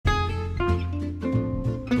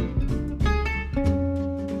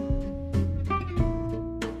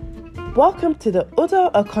Welcome to the Udo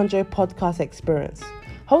Okonjo podcast experience,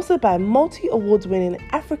 hosted by multi-award-winning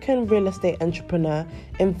African real estate entrepreneur,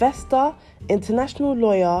 investor, international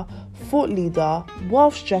lawyer, thought leader,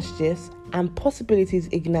 wealth strategist, and possibilities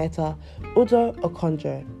igniter, Udo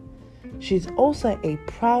Okonjo. She's also a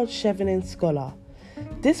proud Chevening scholar.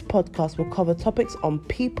 This podcast will cover topics on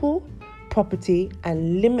people, property,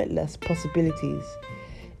 and limitless possibilities.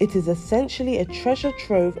 It is essentially a treasure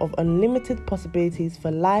trove of unlimited possibilities for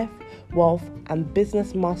life, wealth, and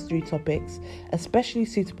business mastery topics, especially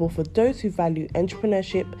suitable for those who value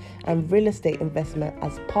entrepreneurship and real estate investment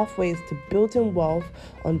as pathways to building wealth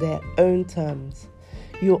on their own terms.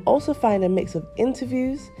 You'll also find a mix of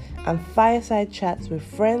interviews and fireside chats with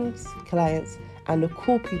friends, clients, and the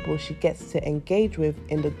cool people she gets to engage with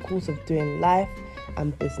in the course of doing life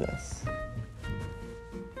and business.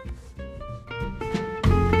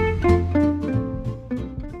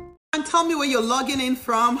 And tell me where you're logging in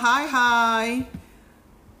from. Hi.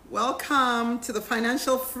 Welcome to the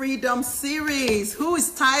Financial Freedom Series. Who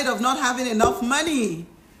is tired of not having enough money?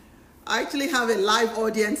 I actually have a live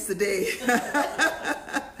audience today.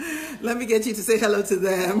 Let me get you to say hello to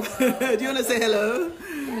them. Do you want to say hello?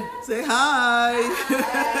 Say hi.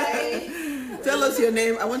 Hi. Tell us your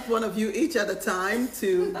name. I want one of you each at a time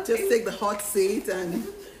to just take the hot seat. And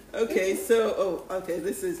okay, so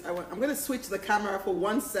this is. I'm going to switch the camera for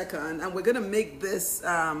 1 second, and we're going to make this.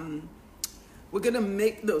 Sit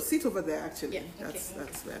over there. Actually, yeah,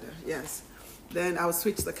 that's better. Yes. Then I'll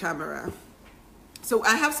switch the camera. So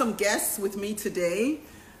I have some guests with me today.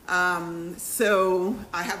 So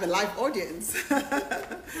I have a live audience.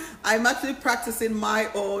 I'm actually practicing my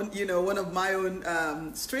own, one of my own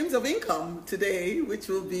streams of income today, which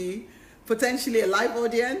will be potentially a live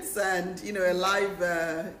audience and, a live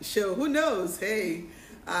show. Who knows? Hey.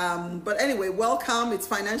 But anyway, welcome. It's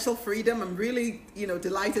Financial Freedom. I'm really,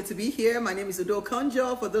 delighted to be here. My name is Udo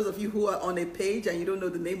Okonjo. For those of you who are on a page and you don't know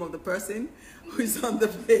the name of the person who's on the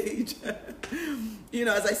page,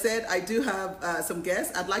 as I said, I do have some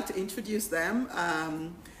guests. I'd like to introduce them.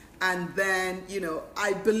 And then,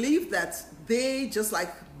 I believe that they, just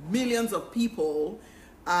like millions of people,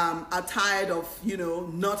 are tired of,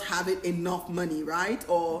 not having enough money, right?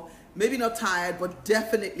 Or maybe not tired, but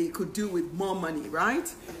definitely could do with more money, right?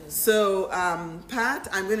 So, Pat,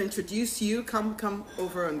 I'm going to introduce you. Come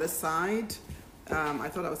over on this side. I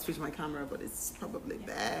thought I would switch my camera, but it's probably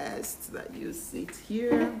best that you sit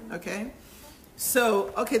here. Okay.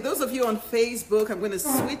 So, those of you on Facebook, I'm going to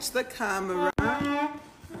switch the camera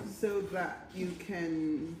so that you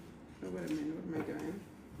can. Oh, wait a minute. What am I doing?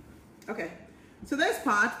 Okay. So there's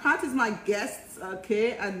Pat. Pat is my guest,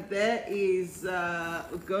 okay, and there is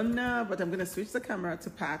Ugonna, but I'm going to switch the camera to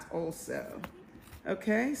Pat also.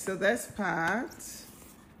 Okay, so there's Pat.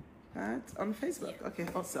 Pat on Facebook. Okay,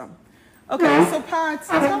 awesome. Okay, so Pat,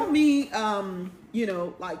 tell me,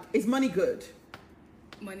 is money good?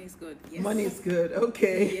 Money is good. Yes. Money is good.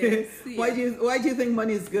 Okay. Yes, yeah. Why do you think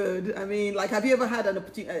money is good? I mean, have you ever had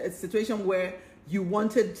a situation where you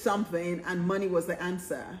wanted something and money was the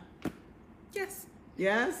answer? Yes.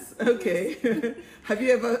 Yes? Okay. Yes. Have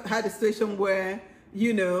you ever had a situation where,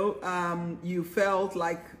 you felt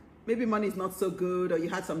like maybe money is not so good, or you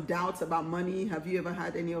had some doubts about money? Have you ever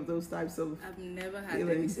had any of those types of I've never had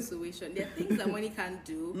any situation. There are things that money can't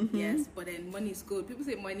do, yes, but then money is good. People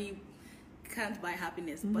say money can't buy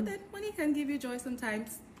happiness, but then money can give you joy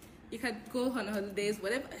sometimes. You can go on holidays,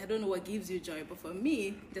 whatever. I don't know what gives you joy, but for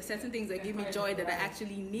me, there's certain things that give me joy that I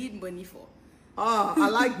actually need money for. Oh, I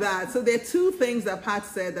like that. So there are two things that Pat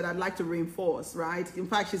said that I'd like to reinforce, right? In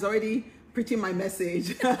fact, she's already preaching my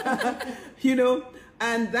message,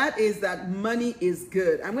 and that is that money is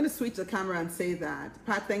good. I'm going to switch the camera and say that.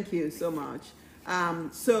 Pat, thank you so much.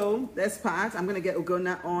 So there's Pat. I'm going to get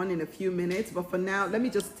Ugonna on in a few minutes, but for now, let me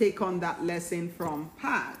just take on that lesson from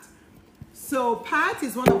Pat. So Pat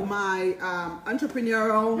is one of my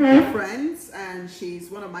entrepreneurial friends, and she's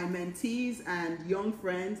one of my mentees and young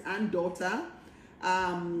friends and daughter.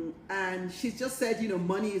 And she's just said,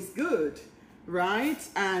 money is good, right?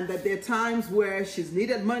 And that there are times where she's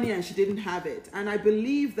needed money and she didn't have it. And I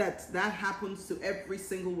believe that happens to every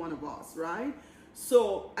single one of us, right?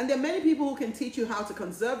 So, and there are many people who can teach you how to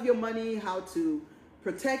conserve your money, how to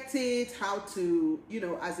protect it, how to,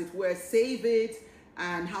 as it were, save it,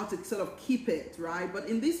 and how to sort of keep it, right? But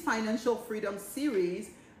in this Financial Freedom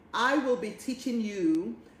series, I will be teaching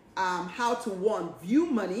you how to, view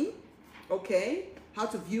money, okay? How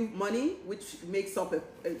to view money, which makes up a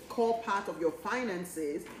core part of your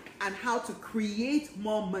finances, and how to create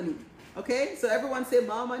more money, okay? So everyone say,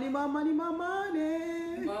 more money, more money, more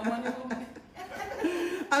money. More money, more money.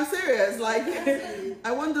 I'm serious. Like,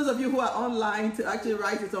 I want those of you who are online to actually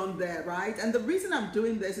write it on there, right? And the reason I'm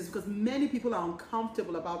doing this is because many people are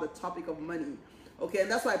uncomfortable about the topic of money. Okay,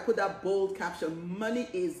 and that's why I put that bold caption, money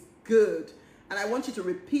is good. And I want you to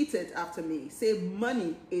repeat it after me. Say,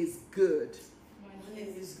 money is good. Money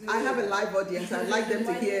is good. I have a live audience. I'd like them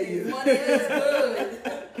to hear you. Money is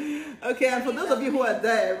good. Okay, and for those of you who are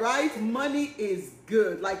there, right? Money is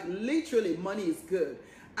good. Like, literally, money is good.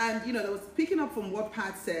 And, you know, that was picking up from what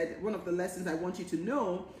Pat said. One of the lessons I want you to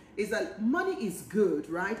know is that money is good,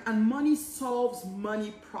 right? And money solves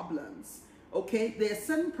money problems. Okay, there are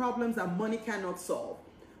certain problems that money cannot solve.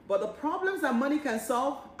 But the problems that money can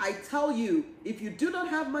solve, I tell you, if you do not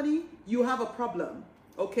have money, you have a problem.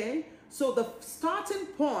 Okay, so the starting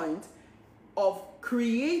point of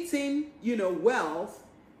creating, you know, wealth,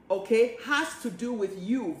 okay, has to do with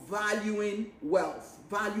you valuing wealth,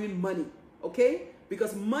 valuing money. Okay,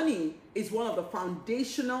 because money is one of the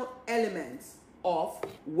foundational elements of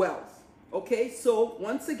wealth. Okay, so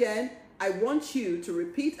once again, I want you to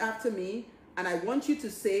repeat after me. And I want you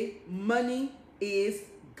to say, money is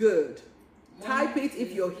good. Type it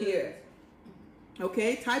if you're here.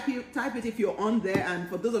 Okay, type it if you're on there. And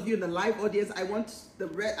for those of you in the live audience, I want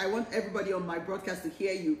everybody on my broadcast to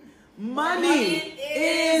hear you. Money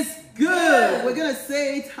is good. We're gonna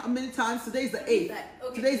say it how many times? Today's the 8th.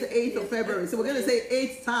 Okay. Today's the 8th of February. So we're gonna say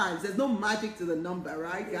 8 times. There's no magic to the number,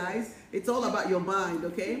 right, guys? It's all about your mind,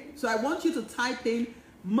 okay? So I want you to type in,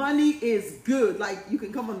 money is good. Like, you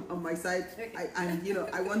can come on my side, and you know,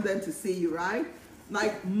 I want them to see you, right?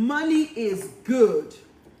 Like, money is good,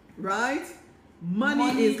 right?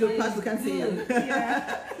 Money is good. Pastor can't see you.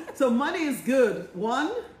 Yeah. So money is good.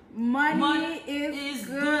 1. Money is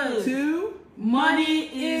good. 2.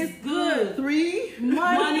 Money is good. 3.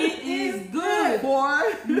 Money is good. 4.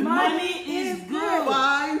 Money is good.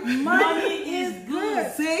 5. Money is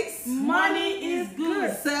good. 6. Money is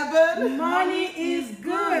good. 7. Money is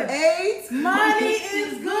good. 8. Money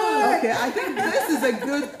is good. Okay, I think this is a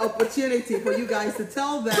good opportunity for you guys to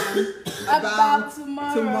tell them about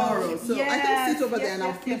tomorrow. So I can sit over there and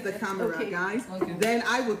I'll flip the camera, guys. Okay. Then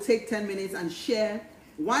I will take 10 minutes and share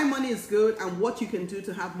why money is good and what you can do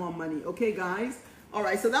to have more money. Okay, guys? All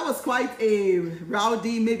right, so that was quite a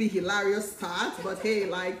rowdy, maybe hilarious start. But hey,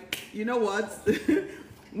 like, you know what?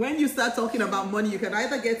 When you start talking about money, you can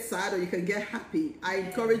either get sad or you can get happy. I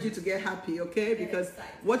encourage you to get happy, okay? Because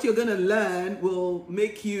what you're going to learn will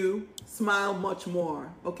make you smile much more,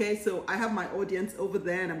 okay? So I have my audience over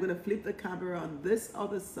there, and I'm going to flip the camera on this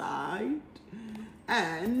other side.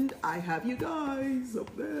 And I have you guys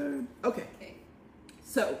up there. Okay.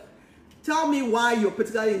 So tell me why you're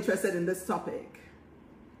particularly interested in this topic.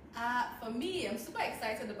 For me, I'm super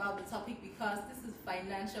excited about the topic because this is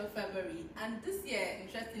Financial February, and this year,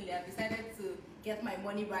 interestingly, I've decided to get my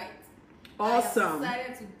money right. Awesome. I have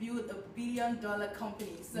decided to build $1 billion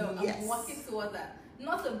company, so I'm working towards that.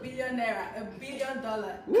 Not a billionaire, $1 billion.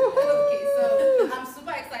 Okay, so I'm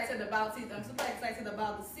super excited about it. I'm super excited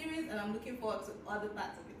about the series, and I'm looking forward to other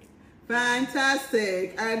parts of it.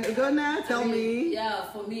 Fantastic. And Gona, tell me.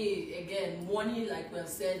 Yeah, for me, again, money, like we have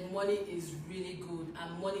said, money is really good,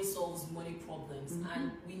 and money solves money problems.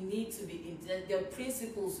 And we need to be, there are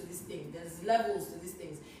principles to this thing, there's levels to these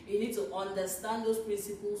things. You need to understand those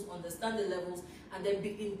principles, understand the levels, and then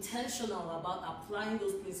be intentional about applying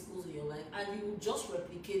those principles in your life. And you will just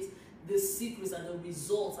replicate the secrets and the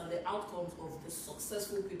results and the outcomes of the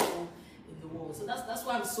successful people in the world. So that's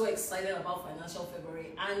why I'm so excited about Financial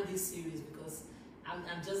February and this series, because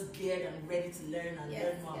I'm just geared and ready to learn and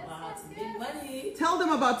learn more about how to make money. Tell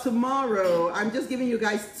them about tomorrow. I'm just giving you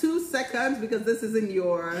guys 2 seconds because this is in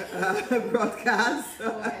your broadcast.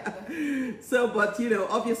 So, but you know,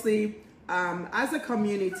 obviously, as a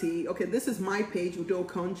community, okay, this is my page, Udo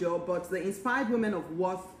Konjo, but the Inspired Women of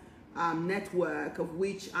Worth network, of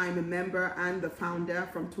which I'm a member and the founder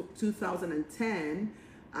from 2010,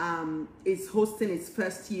 is hosting its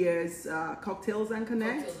first year's Cocktails and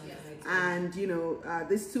Connect. And you know,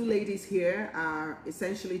 these 2 ladies here are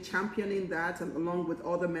essentially championing that, and along with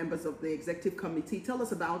other members of the executive committee. Tell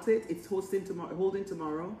us about it. It's holding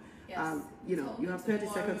tomorrow. Yes, you know, you have 30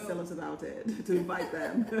 seconds to tell us about it to invite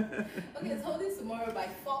them. Okay, it's holding tomorrow by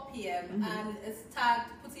 4 p.m. and it's tagged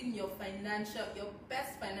putting your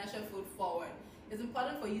best financial foot forward. It's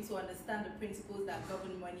important for you to understand the principles that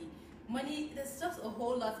govern money. Money, there's just a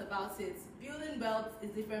whole lot about it. Building wealth is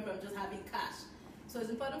different from just having cash. So it's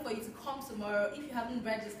important for you to come tomorrow. If you haven't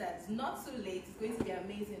registered, it's not too late. It's going to be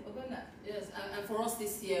amazing. Ogona. Yes, and for us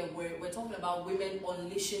this year, we're talking about women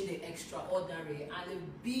unleashing the extraordinary. And a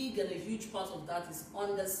big and a huge part of that is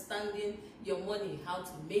understanding your money, how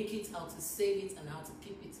to make it, how to save it, and how to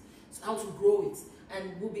keep it. So how to grow it.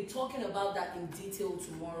 And we'll be talking about that in detail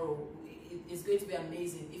tomorrow. It's going to be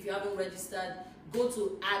amazing. If you haven't registered, go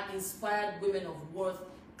to @InspiredWomenOfWorth,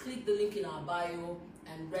 click the link in our bio,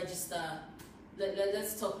 and register.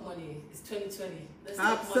 Let's talk money. It's 2020. Let's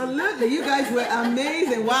Absolutely, you guys were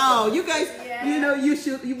amazing. Wow, you guys, you know,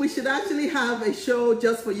 we should actually have a show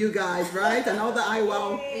just for you guys, right? And all the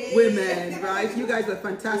IWOW women, right? You guys were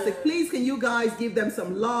fantastic. Please, can you guys give them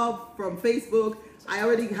some love from Facebook? I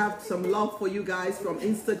already have some love for you guys from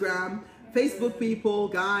Instagram. Facebook people,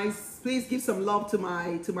 guys, please give some love to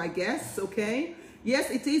my guests, okay? Yes,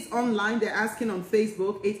 it is online. They're asking on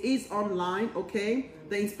Facebook. It is online, okay?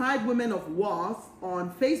 The Inspired Women of Worth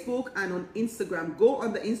on Facebook and on Instagram. Go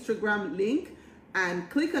on the Instagram link and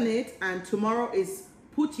click on it. And tomorrow is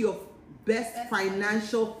put your best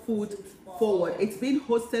financial foot forward. It's being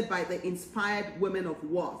hosted by the Inspired Women of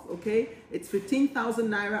Worth, okay? It's 15,000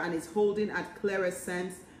 Naira and it's holding at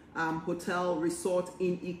Clarescent Hotel Resort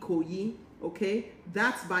in Ikoyi, okay?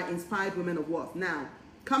 That's by Inspired Women of Worth. Now,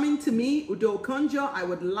 coming to me, Udo Okonjo, I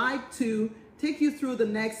would like to take you through the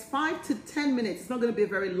next 5 to 10 minutes. It's not going to be a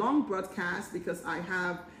very long broadcast because I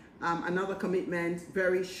have another commitment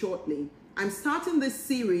very shortly. I'm starting this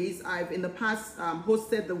series. I've in the past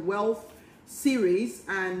hosted the Wealth series,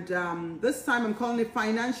 and this time I'm calling it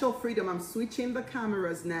Financial Freedom. I'm switching the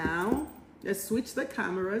cameras now. Let's switch the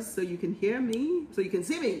cameras so you can hear me, so you can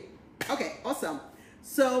see me. Okay, awesome.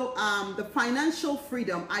 So the financial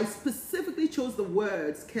freedom, I specifically chose the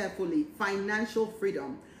words carefully, financial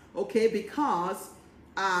freedom, okay, because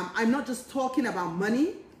I'm not just talking about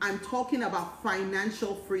money, I'm talking about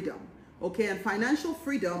financial freedom, okay? And financial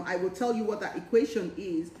freedom, I will tell you what that equation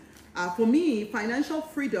is. For me, financial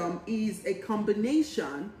freedom is a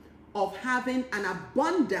combination of having an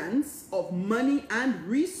abundance of money and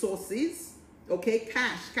resources, okay,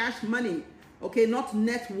 cash money, okay, not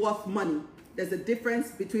net worth money. There's a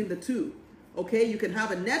difference between the two, okay? You can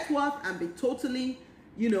have a net worth and be totally,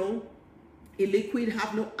 you know, illiquid,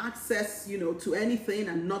 have no access, you know, to anything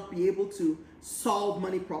and not be able to solve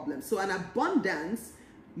money problems. So an abundance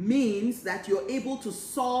means that you're able to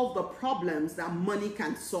solve the problems that money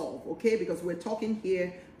can solve, okay? Because we're talking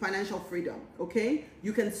here financial freedom, okay?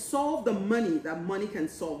 You can solve the money that money can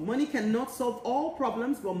solve. Money cannot solve all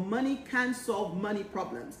problems, but money can solve money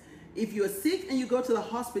problems. If you're sick and you go to the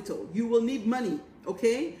hospital, you will need money,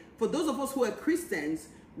 okay? For those of us who are Christians,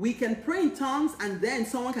 we can pray in tongues and then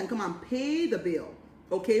someone can come and pay the bill,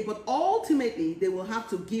 okay? But ultimately, they will have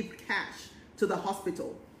to give cash to the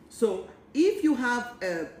hospital. So if you have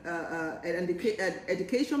an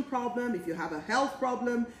education problem, if you have a health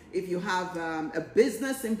problem, if you have a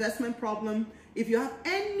business investment problem, if you have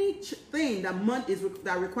anything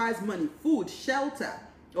that requires money, food, shelter,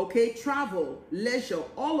 okay, travel, leisure,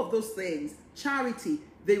 all of those things, charity,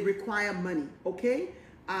 they require money, okay?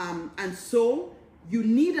 And so you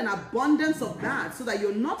need an abundance of that so that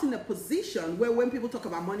you're not in a position where when people talk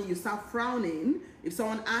about money, you start frowning. If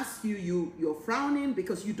someone asks you, you're frowning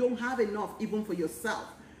because you don't have enough even for yourself.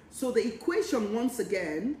 So the equation, once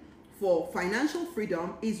again, for financial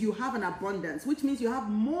freedom is you have an abundance, which means you have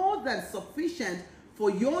more than sufficient for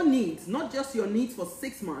your needs, not just your needs for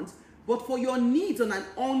 6 months, but for your needs on an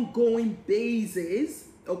ongoing basis,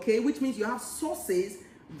 okay? Which means you have sources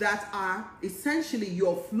that are essentially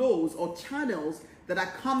your flows or channels that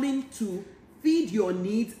are coming to feed your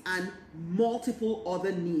needs and multiple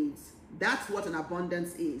other needs. That's what an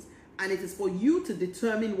abundance is. And it is for you to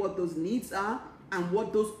determine what those needs are and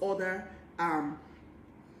what those other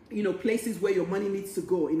places where your money needs to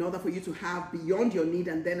go in order for you to have beyond your need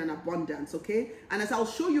and then an abundance, okay? And as I'll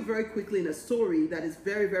show you very quickly in a story that is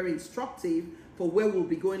very, very instructive for where we'll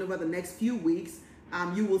be going over the next few weeks,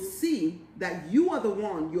 you will see that you are the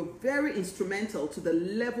one, you're very instrumental to the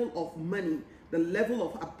level of money, the level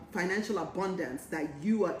of financial abundance that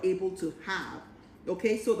you are able to have,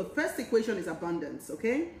 okay? So the first equation is abundance,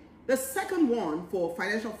 okay? The second one for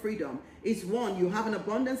financial freedom is 1, you have an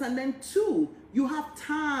abundance, and then 2, you have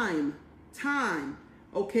time,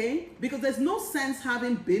 okay? Because there's no sense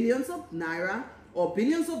having billions of naira or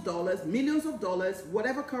billions of dollars, millions of dollars,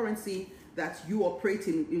 whatever currency that you operate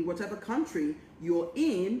in whatever country you're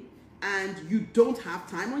in, and you don't have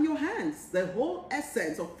time on your hands. The whole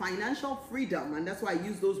essence of financial freedom, and that's why I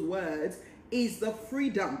use those words, is the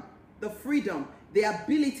freedom, the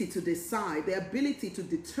ability to decide, the ability to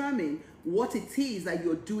determine what it is that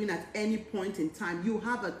you're doing at any point in time. You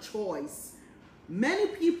have a choice. Many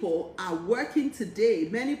people are working today.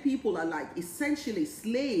 Many people are like essentially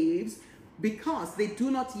slaves because they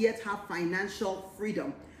do not yet have financial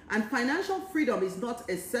freedom. And financial freedom is not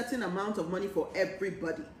a certain amount of money for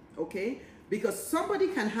everybody, okay? Because somebody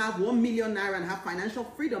can have 1 million naira and have financial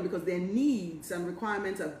freedom because their needs and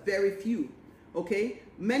requirements are very few, okay?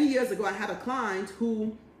 Many years ago, I had a client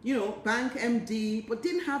who, you know, bank MD, but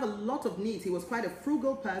didn't have a lot of needs. He was quite a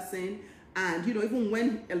frugal person. And, you know, even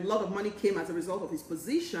when a lot of money came as a result of his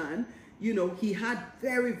position, you know, he had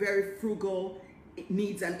very, very frugal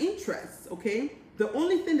needs and interests, okay? The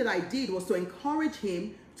only thing that I did was to encourage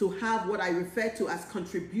him to have what I refer to as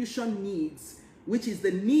contribution needs, which is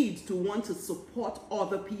the need to want to support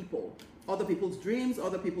other people, other people's dreams,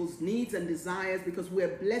 other people's needs and desires, because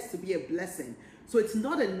we're blessed to be a blessing. So it's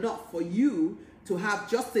not enough for you to have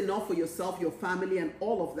just enough for yourself, your family, and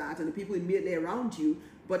all of that, and the people immediately around you.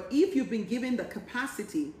 But if you've been given the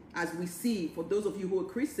capacity, as we see, for those of you who are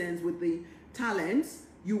Christians with the talents,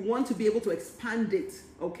 you want to be able to expand it,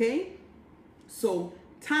 okay? So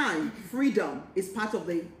time, freedom is part of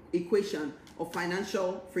the equation of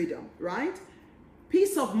financial freedom, right?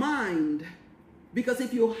 Peace of mind, because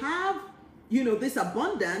if you have, you know, this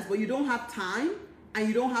abundance, but you don't have time and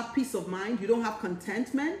you don't have peace of mind, you don't have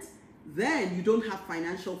contentment, then you don't have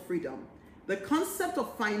financial freedom. The concept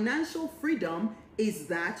of financial freedom is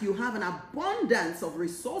that you have an abundance of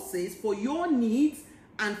resources for your needs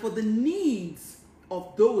and for the needs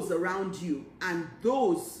of those around you and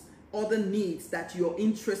those other needs that you're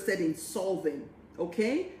interested in solving,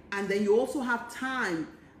 okay? And then you also have time.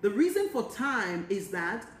 The reason for time is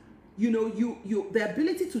that, you know, the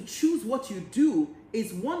ability to choose what you do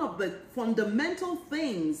is one of the fundamental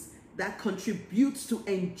things that contributes to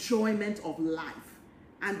enjoyment of life.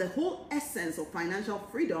 And the whole essence of financial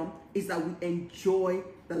freedom is that we enjoy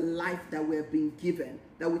the life that we're being given,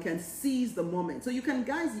 that we can seize the moment. So you can,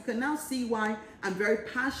 guys, you can now see why I'm very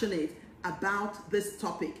passionate about this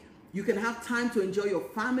topic. You can have time to enjoy your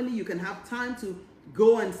family. You can have time to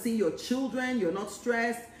go and see your children. You're not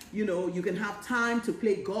stressed. You know, you can have time to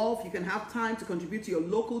play golf. You can have time to contribute to your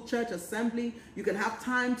local church assembly. You can have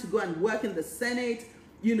time to go and work in the Senate,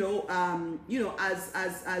 as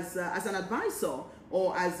an advisor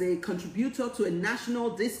or as a contributor to a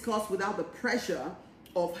national discourse without the pressure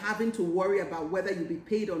of having to worry about whether you'll be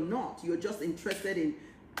paid or not. You're just interested in,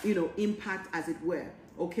 you know, impact, as it were,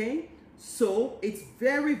 okay? So it's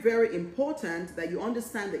very, very important that you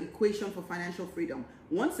understand the equation for financial freedom.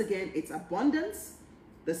 Once again, it's abundance.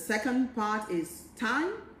 The second part is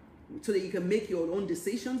time, so that you can make your own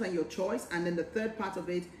decisions and your choice. And then the third part of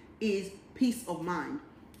it is peace of mind.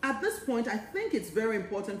 At this point, I think it's very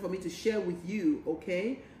important for me to share with you,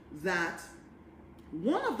 okay, that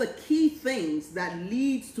one of the key things that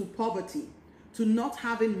leads to poverty, to not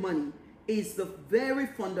having money, is the very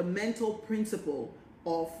fundamental principle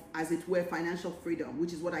of, as it were, financial freedom,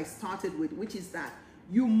 which is what I started with, which is that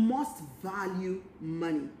you must value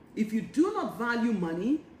money. If you do not value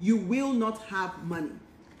money, you will not have money.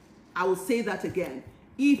 I will say that again.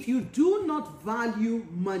 If you do not value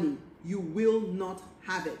money, you will not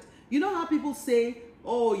have it. You know how people say,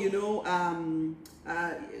 oh, you know,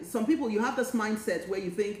 some people, you have this mindset where you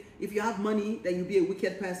think if you have money, then you'll be a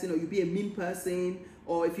wicked person, or you'll be a mean person,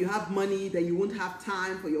 or if you have money, then you won't have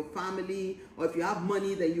time for your family, or if you have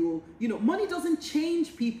money, then you know, money doesn't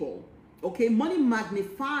change people, okay? Money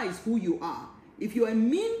magnifies who you are. If you're a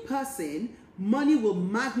mean person, money will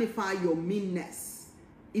magnify your meanness.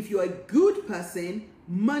 If you're a good person,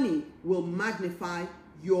 money will magnify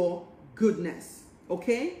your goodness,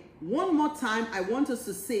 okay? One more time, I want us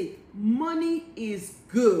to say, money is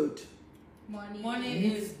good. Money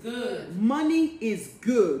is good. Money is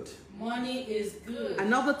good. Money is good.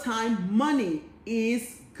 Another time, money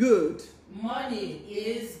is good. Money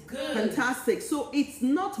is good. Fantastic. So it's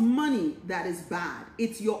not money that is bad.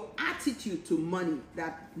 It's your attitude to money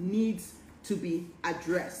that needs to be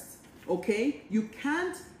addressed, okay? You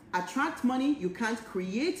can't attract money. You can't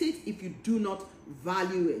create it if you do not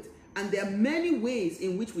value it. And there are many ways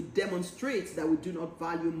in which we demonstrate that we do not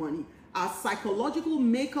value money. Our psychological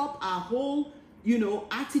makeup, our whole, you know,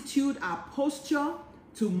 attitude, our posture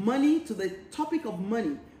to money, to the topic of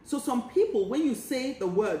money. So some people, when you say the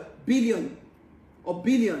word billion or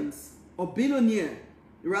billions or billionaire,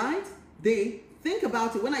 right? They think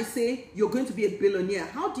about it. When I say you're going to be a billionaire,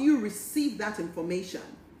 how do you receive that information?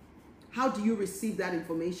 How do you receive that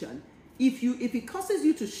information? If it causes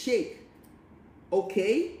you to shake,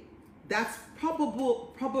 okay, that's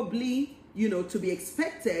probably, you know, to be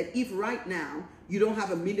expected if right now you don't have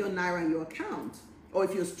 1 million naira in your account. or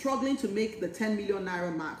if you're struggling to make the 10 million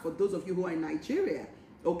naira mark, for those of you who are in Nigeria,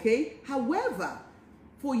 okay? However,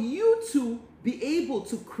 for you to be able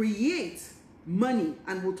to create money,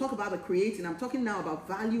 and we'll talk about the creating, I'm talking now about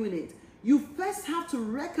valuing it, you first have to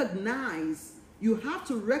recognize,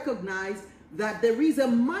 that there is a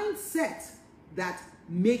mindset that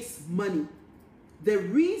makes money.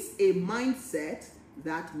 There is a mindset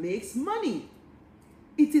that makes money.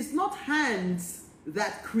 It is not hands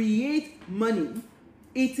that create money.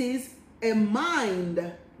 It is a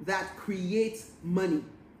mind that creates money.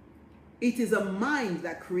 It is a mind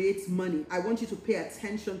that creates money. I want you to pay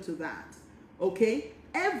attention to that, okay?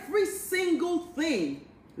 Every single thing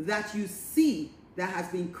that you see that has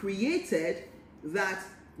been created that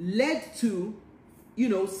led to, you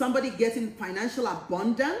know, somebody getting financial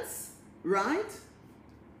abundance, right,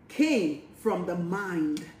 came from the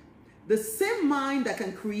mind. The same mind that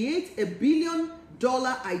can create $1 billion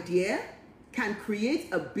idea can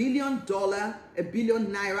create $1 billion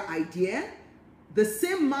naira idea. The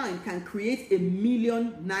same mind can create $1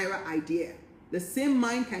 million naira idea. The same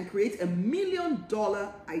mind can create $1 million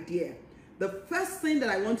idea. The first thing that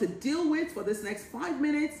I want to deal with for this next 5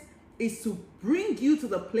 minutes is to bring you to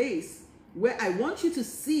the place where I want you to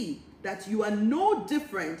see that you are no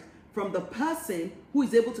different from the person who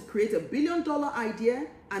is able to create $1 billion idea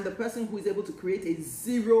and the person who is able to create a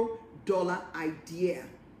 $0 idea.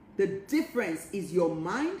 The difference is your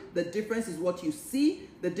mind. The difference is what you see.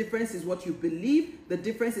 The difference is what you believe. The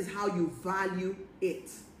difference is how you value it.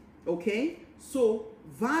 Okay? So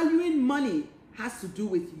valuing money has to do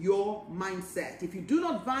with your mindset. If you do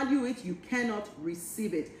not value it, you cannot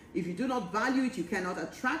receive it. If you do not value it, you cannot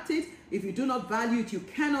attract it. If you do not value it, you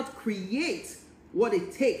cannot create what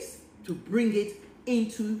it takes to bring it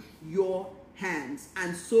into your hands.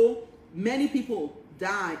 And so many people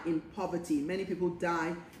die in poverty. Many people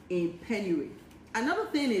die in penury. Another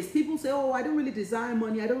thing is people say, oh, I don't really desire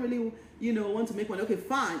money. I don't really, want to make money. Okay,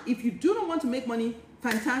 fine. If you do not want to make money,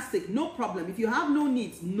 fantastic. No problem. If you have no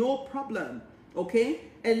needs, no problem. Okay?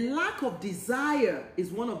 A lack of desire is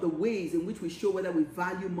one of the ways in which we show whether we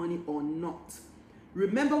value money or not.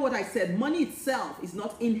 Remember what I said. Money itself is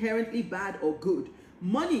not inherently bad or good.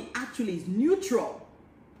 Money actually is neutral.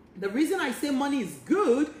 The reason I say money is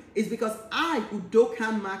good is because I,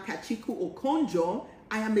 Udoka Kachiku Okonjo,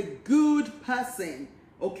 I am a good person,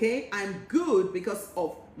 okay? I'm good because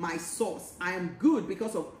of my source. I am good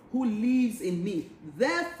because of who lives in me.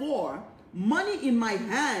 Therefore, money in my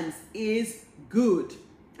hands is good.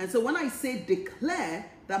 And so when I say declare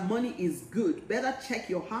that money is good, better check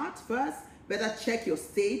your heart first, better check your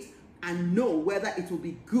state, and know whether it will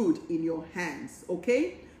be good in your hands,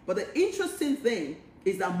 okay? But the interesting thing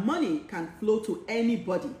is that money can flow to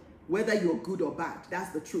anybody, whether you're good or bad. That's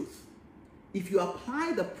the truth. If you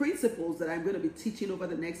apply the principles that I'm going to be teaching over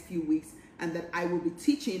the next few weeks, and that I will be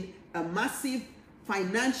teaching a massive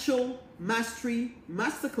financial mastery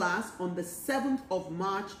masterclass on the 7th of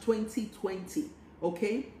March 2020,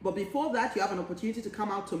 okay? But before that, you have an opportunity to come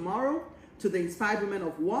out tomorrow to the Inspired Women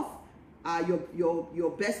of Worth,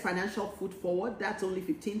 your best financial foot forward. That's only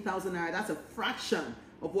 15,000 naira. That's a fraction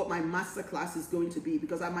of what my masterclass is going to be,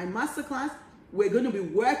 because at my masterclass, we're going to be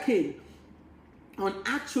working on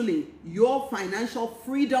actually your financial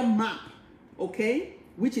freedom map, okay?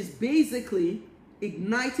 Which is basically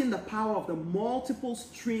igniting the power of the multiple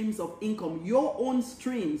streams of income, your own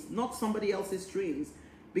streams, not somebody else's streams,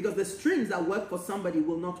 because the streams that work for somebody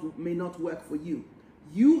may not work for you.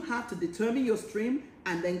 You have to determine your stream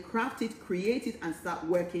and then craft it, create it, and start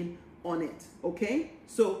working on it, okay?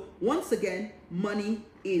 So once again, money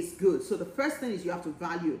is good. So the first thing is you have to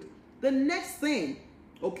value it. The next thing,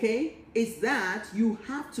 okay, is that you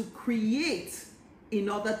have to create in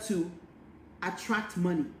order to attract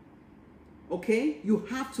money, okay? You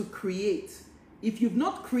have to create. If you've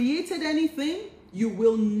not created anything, you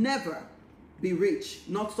will never be rich,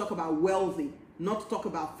 not to talk about wealthy, not to talk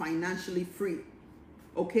about financially free,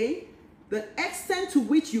 okay? The extent to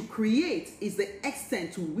which you create is the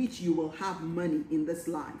extent to which you will have money in this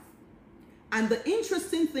life. And the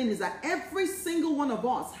interesting thing is that every single one of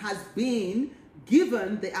us has been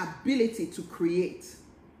given the ability to create.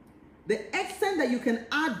 The extent that you can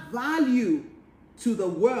add value to the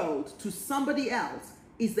world, to somebody else,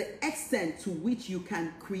 is the extent to which you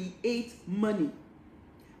can create money.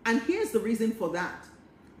 And here's the reason for that.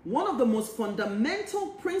 One of the most fundamental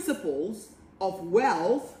principles of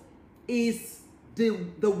wealth is the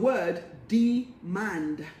word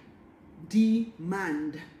demand.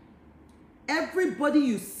 Demand. Everybody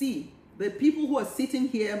you see, the people who are sitting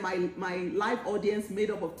here, my live audience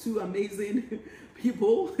made up of two amazing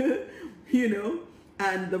people,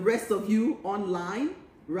 and the rest of you online,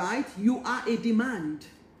 right? You are a demand.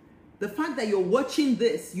 The fact that you're watching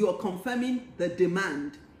this, you are confirming the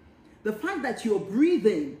demand. The fact that you're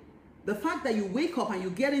breathing, the fact that you wake up and you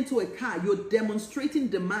get into a car, you're demonstrating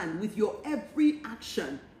demand. With your every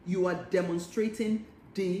action, you are demonstrating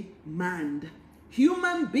demand.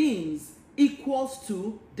 Human beings equals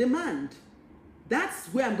to demand. That's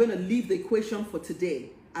where I'm going to leave the equation for today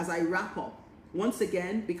as I wrap up. Once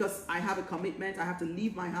again, because I have a commitment, I have to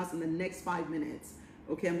leave my house in the next 5 minutes.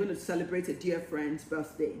 Okay, I'm going to celebrate a dear friend's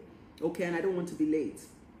birthday. Okay, and I don't want to be late.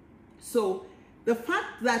 So the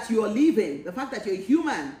fact that you're leaving, the fact that you're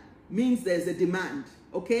human, means there's a demand.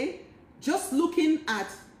 Okay, just looking at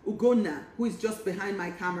Ugonna, who is just behind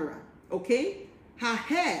my camera. Okay, her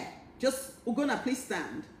hair, just Ugonna, please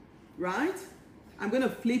stand. Right, I'm going to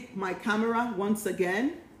flip my camera once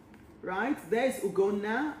again. Right, there's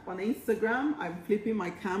Ugonna on Instagram. I'm flipping my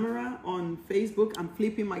camera on Facebook. I'm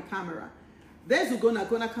flipping my camera. There's Ugonna.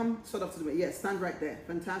 Ugonna, come sort of to the way. Yes, stand right there.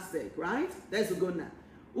 Fantastic, right? There's Ugonna.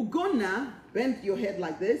 Ugonna, bend your head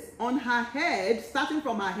like this. On her head, starting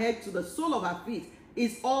from her head to the sole of her feet,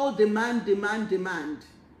 is all demand, demand, demand.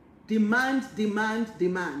 Demand, demand,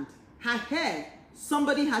 demand. Her hair,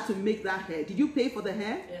 somebody had to make that hair. Did you pay for the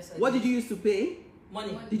hair? Yes, I What did. did you use to pay?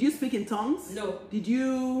 Money. Did you speak in tongues? No. Did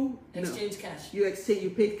you Exchange cash. You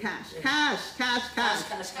paid cash. Yeah. Cash. Cash. CASH.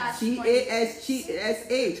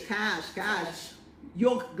 Cash.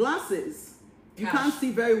 Your glasses. You Cash. can't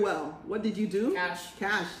see very well. What did you do? Cash.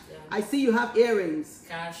 Yeah. Yeah. I see you have earrings.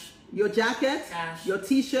 Cash. Your jacket. Cash. Your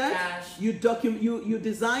t-shirt. Cash. You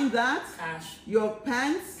designed that. Cash. Your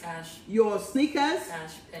pants. Cash. Your sneakers.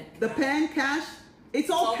 Cash. Pen. The cash. pen. Cash. It's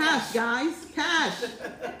all cash, cash. guys. Cash.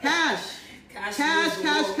 Cash. Cash.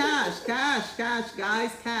 Cash,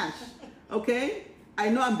 guys, cash. Okay? I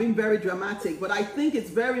know I'm being very dramatic, but I think it's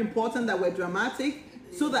very important that we're dramatic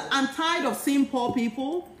so that I'm tired of seeing poor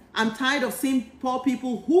people. I'm tired of seeing poor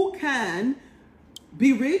people who can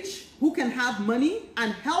be rich, who can have money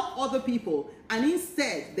and help other people, and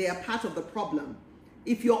instead they are part of the problem.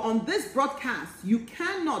 If you're on this broadcast, you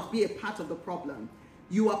cannot be a part of the problem.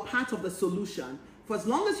 You are part of the solution. For as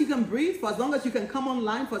long as you can breathe, for as long as you can come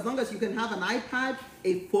online, for as long as you can have an iPad,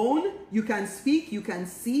 a phone, you can speak, you can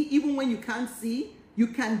see. Even when you can't see, you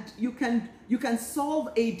can solve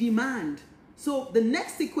a demand. So the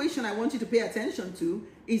next equation I want you to pay attention to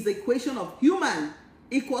is the equation of human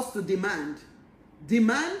equals to demand.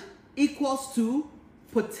 Demand equals to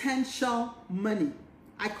potential money.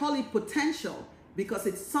 I call it potential because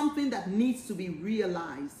it's something that needs to be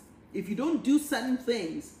realized. If you don't do certain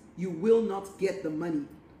things, you will not get the money.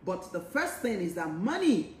 But the first thing is that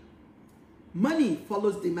money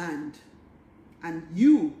follows demand. And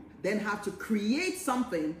you then have to create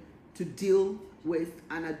something to deal with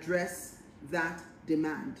and address that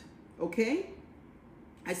demand. Okay?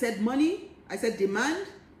 I said money, I said demand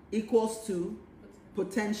equals to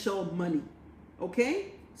potential money.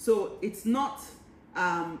 Okay? So it's not,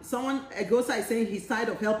 someone, Egosa is saying he's tired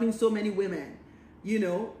of helping so many women. You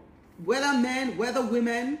know, whether men, whether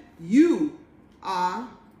women, you are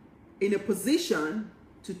in a position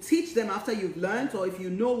to teach them after you've learned, or if you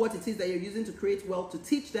know what it is that you're using to create wealth, to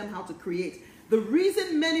teach them how to create. The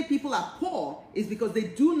reason many people are poor is because they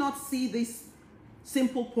do not see these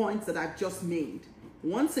simple points that I've just made.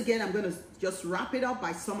 Once again, I'm going to just wrap it up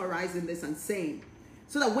by summarizing this and saying,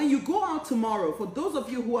 so that when you go out tomorrow, for those of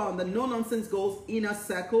you who are on the No Nonsense Goals Inner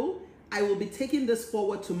Circle, I will be taking this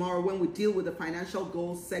forward tomorrow when we deal with the financial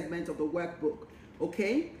goals segment of the workbook,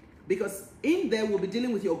 okay? Because in there, we'll be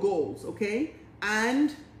dealing with your goals, okay?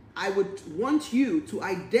 And I would want you to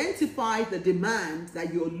identify the demand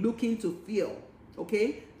that you're looking to fill,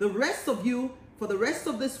 okay? The rest of you, for the rest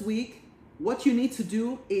of this week, what you need to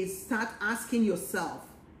do is start asking yourself,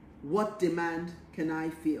 what demand can I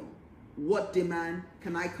fill? What demand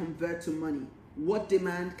can I convert to money? What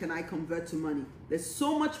demand can I convert to money? There's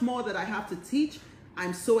so much more that I have to teach.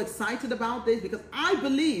 I'm so excited about this because I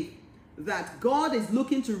believe that God is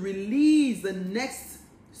looking to release the next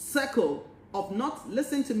circle of not,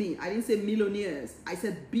 listen to me, I didn't say millionaires, I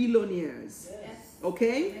said billionaires. Yes.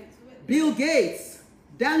 Okay? Bill Gates,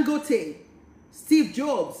 Dangote, Steve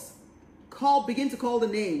Jobs, begin to call the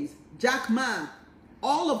names, Jack Ma,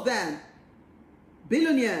 all of them,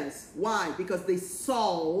 billionaires. Why? Because they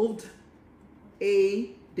solved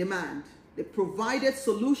a demand. They provided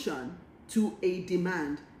solution to a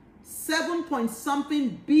demand.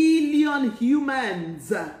 7-point-something billion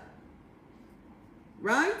humans,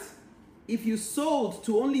 right? If you sold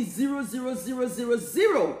to only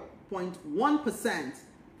 0.1%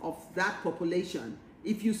 of that population,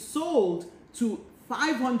 if you sold to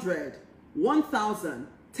 500 1,000,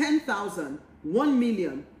 10,000, 1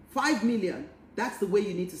 million, 5 million. That's the way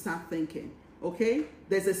you need to start thinking, okay?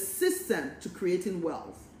 There's a system to creating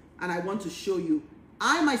wealth, and I want to show you.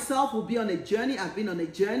 I myself will be on a journey. I've been on a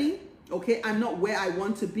journey, okay? I'm not where I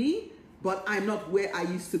want to be, but I'm not where I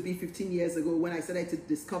used to be 15 years ago when I started to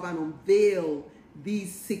discover and unveil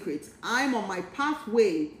these secrets. I'm on my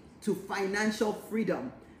pathway to financial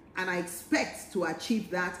freedom, and I expect to achieve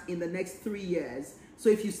that in the next 3 years. So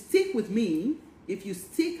if you stick with me,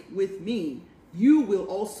 you will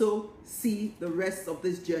also see the rest of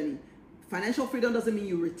this journey. Financial freedom doesn't mean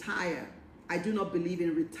you retire. I do not believe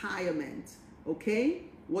in retirement, okay?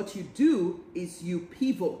 What you do is you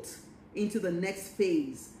pivot into the next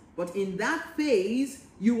phase. But in that phase,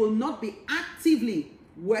 you will not be actively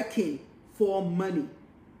working for money,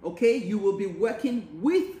 okay? You will be working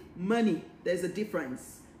with money. There's a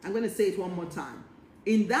difference. I'm going to say it one more time.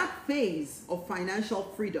 In that phase of financial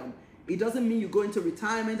freedom, it doesn't mean you go into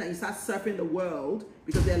retirement and you start surfing the world,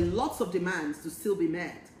 because there are lots of demands to still be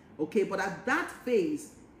met, okay? But at that phase,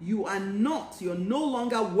 you're no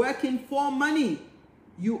longer working for money.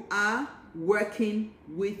 You are working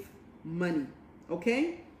with money,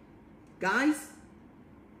 okay? Guys,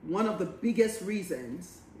 one of the biggest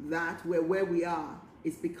reasons that we're where we are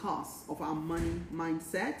is because of our money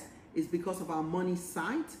mindset, is because of our money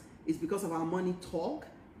sight, is because of our money talk,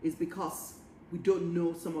 is because we don't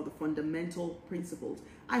know some of the fundamental principles.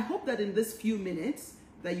 I hope that in this few minutes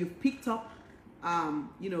that you've picked up,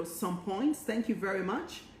 some points. Thank you very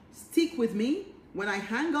much. Stick with me. When I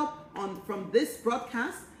hang up from this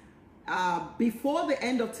broadcast, before the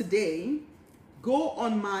end of today, go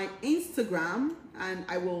on my Instagram, and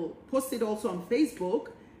I will post it also on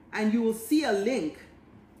Facebook, and you will see a link.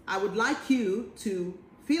 I would like you to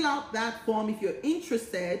fill out that form if you're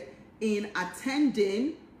interested in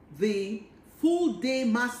attending the full day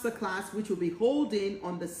masterclass, which will be holding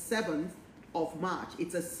on the 7th of March.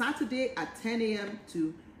 It's a Saturday at 10 a.m.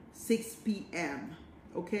 to 6 p.m.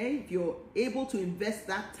 Okay, if you're able to invest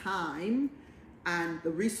that time and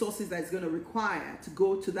the resources that it's going to require to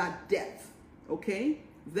go to that depth, okay,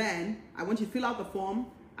 then I want you to fill out the form.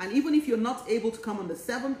 And even if you're not able to come on the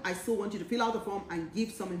 7th, I still want you to fill out the form and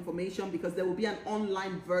give some information, because there will be an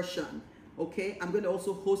online version, okay? I'm going to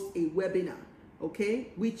also host a webinar,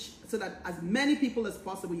 okay, so that as many people as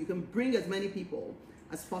possible, you can bring as many people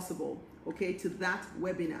as possible, okay, to that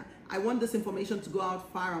webinar. I want this information to go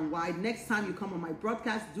out far and wide. Next time you come on my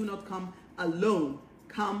broadcast, do not come alone.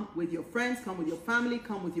 Come with your friends, come with your family,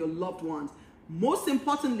 come with your loved ones. Most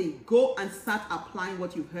importantly, go and start applying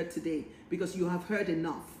what you've heard today, because you have heard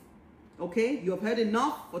enough, okay? You have heard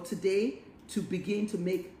enough for today to begin to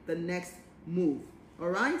make the next move, all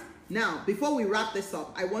right? Now, before we wrap this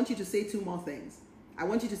up, I want you to say 2 more things. I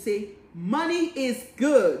want you to say, money is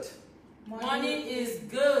good. Money is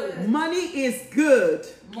good. Money is good.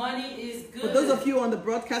 Money is good. For those of you on the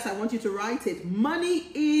broadcast, I want you to write it. Money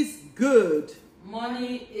is good.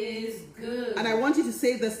 Money is good. And I want you to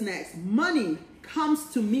say this next. Money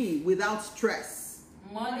comes to me without stress.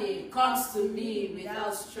 Money comes to me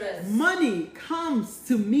without stress. Money comes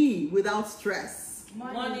to me without stress.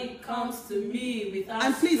 Money comes to me without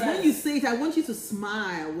stress. And please, when you say it, I want you to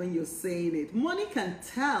smile when you're saying it. Money can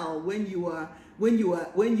tell when you're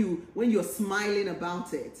smiling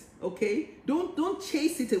about it. Okay? Don't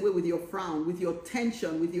chase it away with your frown, with your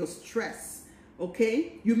tension, with your stress.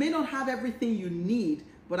 Okay? You may not have everything you need,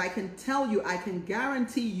 but I can tell you, I can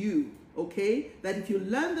guarantee you, okay, that if you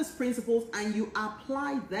learn these principles and you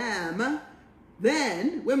apply them,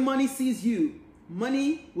 then when money sees you,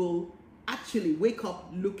 money will actually wake up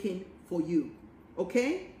looking for you.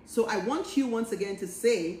 Okay? So I want you once again to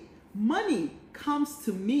say, money comes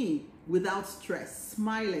to me without stress.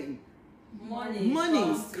 Smiling.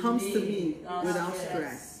 Money comes to me without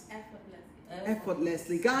stress.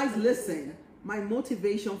 Effortlessly. Guys, listen. My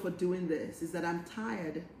motivation for doing this is that I'm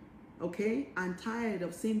tired, okay? I'm tired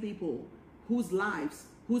of seeing people whose lives,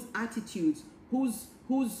 whose attitudes, whose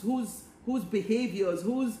behaviors,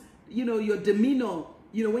 your demeanor,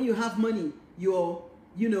 when you have money, you're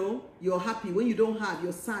happy. When you don't have,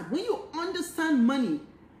 you're sad. When you understand money,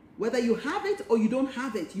 whether you have it or you don't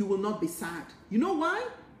have it, you will not be sad. You know why?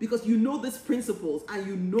 Because you know these principles and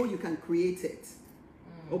you know you can create it,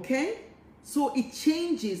 okay? So it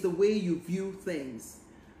changes the way you view things.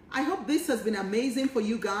 I hope this has been amazing for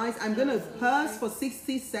you guys. I'm going to pause for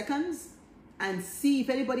 60 seconds and see if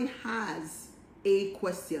anybody has a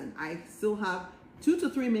question. I still have 2 to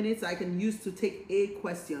 3 minutes I can use to take a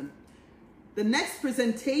question. The next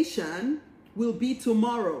presentation will be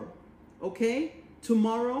tomorrow, okay?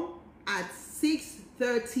 Tomorrow at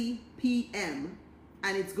 6:30 p.m.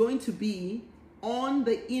 and it's going to be on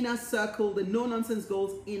the inner circle, the No Nonsense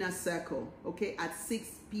Goals inner circle, okay, at 6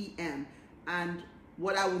 p.m. And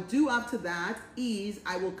what I will do after that is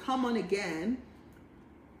I will come on again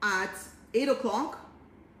at 8 o'clock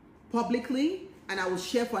publicly, and I will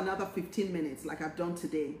share for another 15 minutes like I've done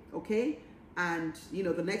today, okay? And, you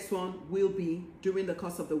know, the next one will be during the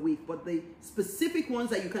course of the week. But the specific ones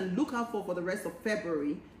that you can look out for the rest of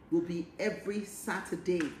February will be every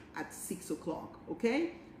Saturday at 6 o'clock,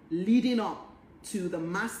 okay? Leading up to the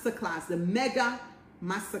masterclass, the mega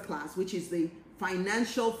masterclass, which is the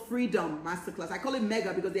financial freedom masterclass. I call it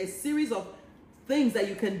mega because there's a series of things that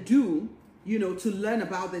you can do, you know, to learn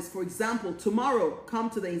about this. For example, tomorrow, come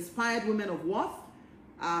to the Inspired Women of Worth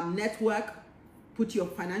network. Put your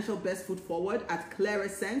financial best foot forward at Clear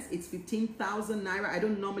Essence. It's 15,000 Naira. I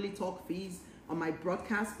don't normally talk fees on my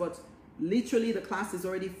broadcast, but literally the class is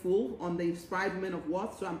already full on the Inspired Women of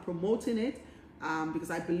Worth. So I'm promoting it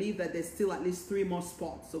because I believe that there's still at least 3 more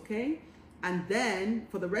spots, okay? And then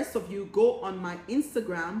for the rest of you, go on my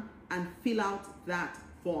Instagram and fill out that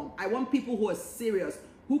form. I want people who are serious,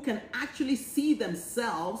 who can actually see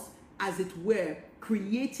themselves, as it were,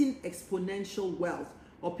 creating exponential wealth,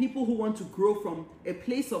 or people who want to grow from a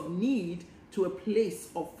place of need to a place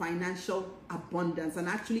of financial abundance and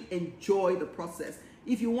actually enjoy the process.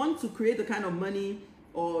 If you want to create the kind of money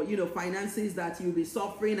or, you know, finances that you'll be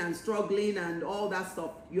suffering and struggling and all that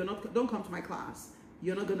stuff, don't come to my class.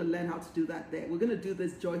 You're not going to learn how to do that there. We're going to do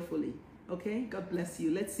this joyfully. Okay? God bless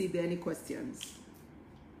you. Let's see if there are any questions.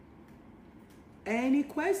 Any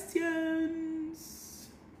questions?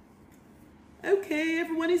 Okay,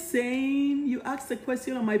 everyone is saying you asked a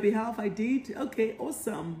question on my behalf. I did. Okay,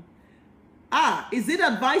 awesome. Is it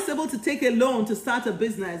advisable to take a loan to start a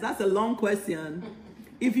business? That's a long question.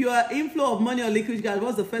 If you are inflow of money or liquid cash,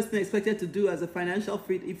 what's the first thing expected to do as a financial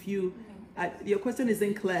freed? If you, your question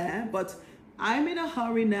isn't clear, but I'm in a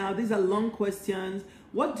hurry now. These are long questions.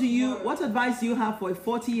 What advice do you have for a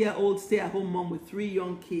 40-year-old stay-at-home mom with 3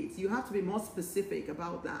 young kids? You have to be more specific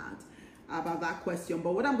about that question.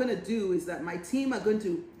 But what I'm going to do is that my team are going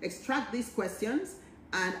to extract these questions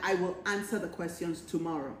and I will answer the questions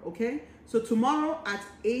tomorrow, okay? So tomorrow at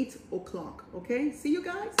 8 o'clock, okay? See you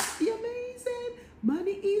guys. Be amazing.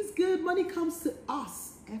 Money is good. Money comes to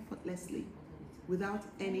us effortlessly without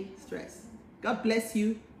any stress. God bless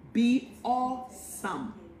you. Be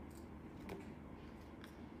awesome.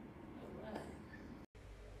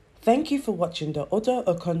 Thank you for watching the Odo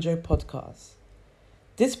Okonjo podcast.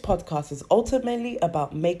 This podcast is ultimately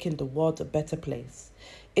about making the world a better place.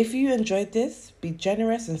 If you enjoyed this, be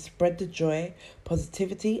generous and spread the joy,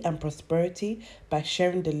 positivity, and prosperity by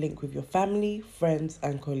sharing the link with your family, friends,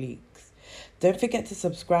 and colleagues. Don't forget to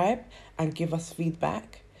subscribe and give us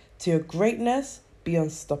feedback. To your greatness, be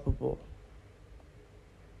unstoppable.